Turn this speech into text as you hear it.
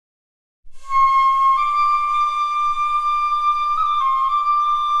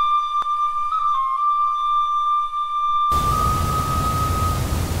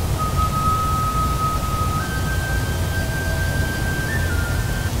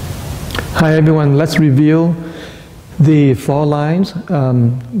Hi everyone, let's review the 4 lines,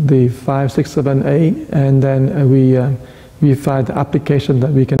 the 5, 6, 7, 8, and then we find the application that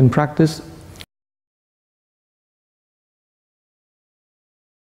we can practice.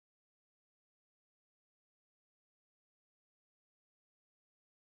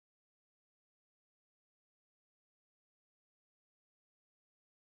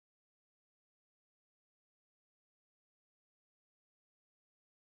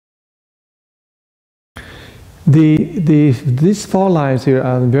 These 4 lines here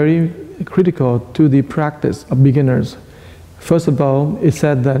are very critical to the practice of beginners. First of all, it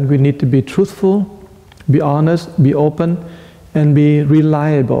said that we need to be truthful, be honest, be open, and be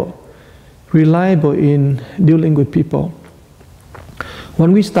reliable. Reliable in dealing with people.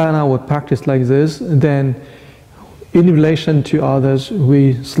 When we start our practice like this, then in relation to others,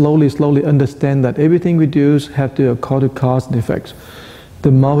 we slowly understand that everything we do has to according to cause and effects.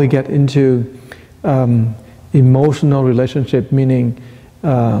 The more we get into emotional relationship, meaning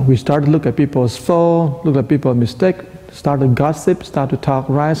we start to look at people's fault, look at people's mistake, start to gossip, start to talk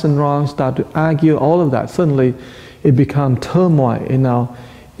right and wrong, start to argue, all of that, suddenly it becomes turmoil in our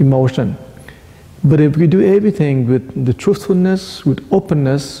emotion. But if we do everything with the truthfulness, with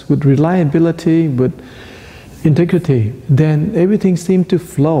openness, with reliability, with integrity, then everything seems to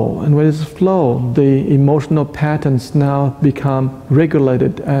flow. And when it's flow, the emotional patterns now become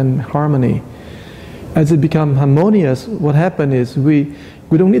regulated and harmony. As it becomes harmonious, what happens is we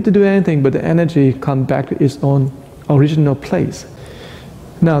don't need to do anything, but the energy comes back to its own original place.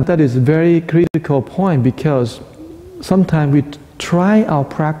 Now that is a very critical point, because sometimes we try our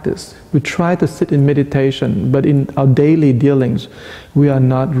practice, we try to sit in meditation, but in our daily dealings, we are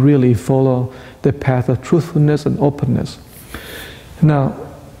not really follow the path of truthfulness and openness. Now,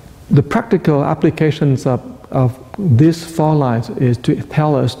 the practical applications of these 4 lines is to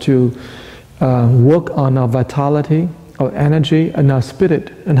tell us to work on our vitality, our energy, and our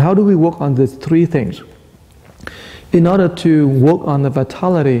spirit. And how do we work on these 3 things? In order to work on the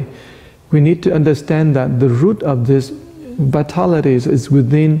vitality, we need to understand that the root of this vitality is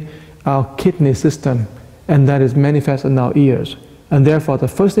within our kidney system, and that is manifest in our ears. And therefore, the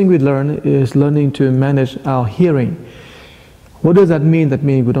first thing we learn is learning to manage our hearing. What does that mean? That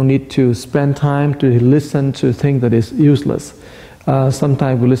means we don't need to spend time to listen to things that is useless.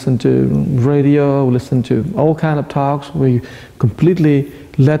 Sometimes we listen to radio, we listen to all kinds of talks. We completely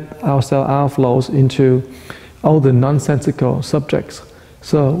let ourselves outflows into all the nonsensical subjects.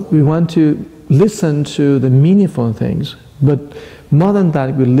 So we want to listen to the meaningful things, but more than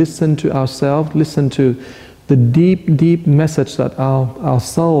that, we listen to ourselves, listen to the deep message that our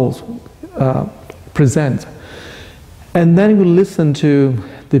souls present. And then we listen to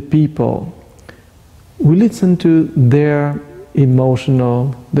the people. We listen to their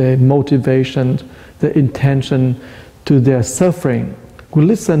emotional, their motivation, their intention, to their suffering. We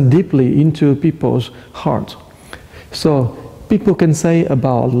listen deeply into people's hearts. So people can say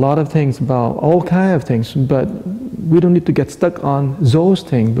about a lot of things, about all kinds of things, but we don't need to get stuck on those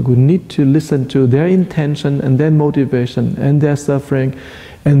things, but we need to listen to their intention and their motivation and their suffering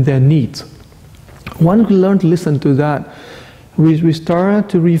and their needs. Once we learn to listen to that, we start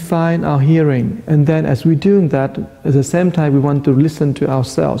to refine our hearing, and then as we're doing that, at the same time we want to listen to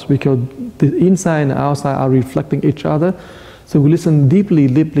ourselves, because the inside and outside are reflecting each other. So we listen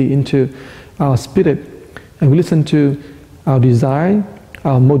deeply into our spirit, and we listen to our desire,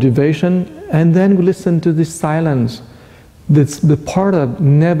 our motivation, and then we listen to this silence. The part that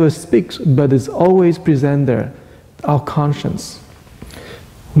never speaks but is always present there, our conscience.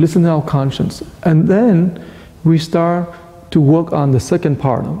 We listen to our conscience, and then we start to work on the second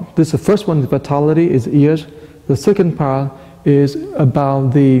part. This is the first one, the vitality, is ears. The second part is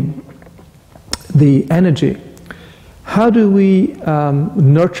about the energy. How do we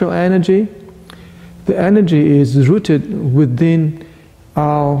nurture energy? The energy is rooted within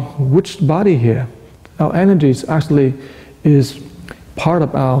our which body here. Our energy is actually part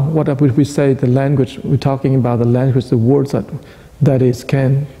of our, what we say, the language. We're talking about the language, the words that is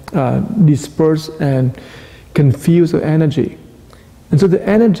can disperse and confuse the energy. And so the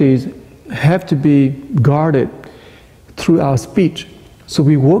energies have to be guarded through our speech. So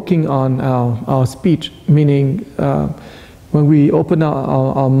we're working on our speech, meaning when we open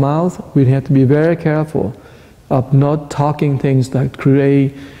our mouth, we have to be very careful of not talking things that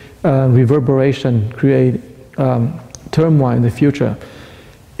create reverberation, create turmoil in the future.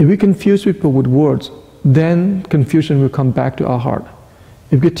 If we confuse people with words, then confusion will come back to our heart.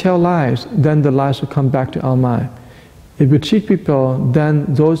 If we tell lies, then the lies will come back to our mind. If we cheat people, then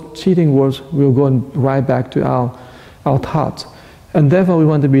those cheating words will go right back to our thoughts. And therefore we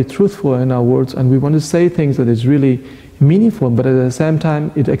want to be truthful in our words, and we want to say things that is really meaningful, but at the same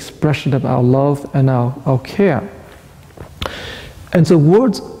time it's expression of our love and our care. And so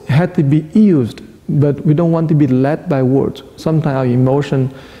words had to be used, but we don't want to be led by words. Sometimes our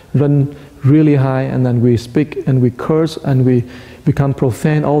emotion run really high, and then we speak and we curse and we become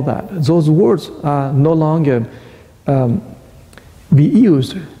profane, all that. Those words are no longer be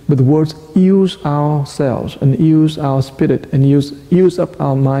used, but the words use ourselves and use our spirit and use up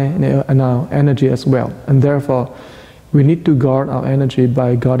our mind and our energy as well. And therefore, we need to guard our energy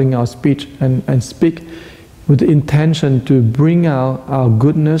by guarding our speech and speak with the intention to bring out our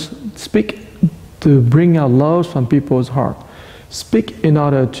goodness, speak to bring out love from people's heart, speak in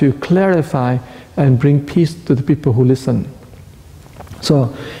order to clarify and bring peace to the people who listen.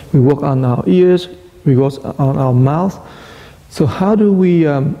 So we work on our ears, we work on our mouth. So how do we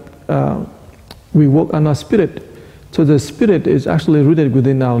work on our spirit? So the spirit is actually rooted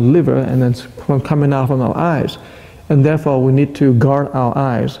within our liver and then coming out from our eyes. And therefore we need to guard our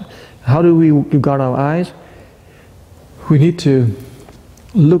eyes. How do we guard our eyes? We need to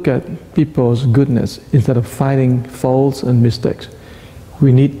look at people's goodness instead of finding faults and mistakes.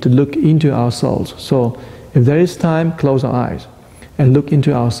 We need to look into our souls. So if there is time, close our eyes and look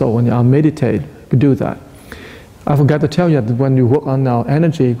into our soul. When you meditate, we do that. I forgot to tell you that when you work on our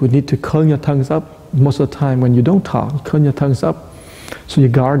energy, we need to curl your tongues up. Most of the time when you don't talk, curl your tongues up so you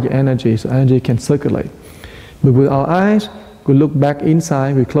guard your energy, so energy can circulate. But with our eyes, we look back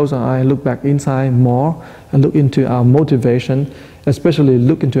inside, we close our eye, look back inside more, and look into our motivation, especially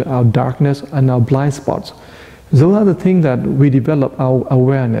look into our darkness and our blind spots. Those are the things that we develop our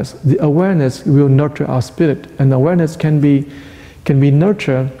awareness. The awareness will nurture our spirit, and awareness can be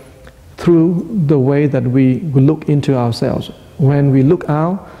nurtured through the way that we look into ourselves. When we look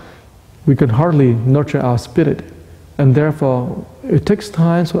out, we can hardly nurture our spirit, and therefore it takes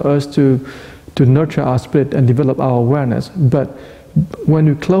time for us to nurture our spirit and develop our awareness. But when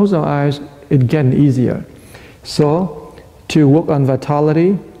we close our eyes, it gets easier. So to work on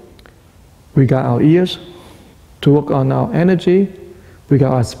vitality, we got our ears. To work on our energy, we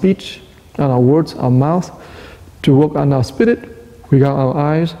got our speech, and our words, our mouth. To work on our spirit, we got our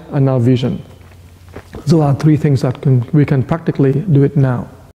eyes and our vision. Those are three things that we can practically do it now.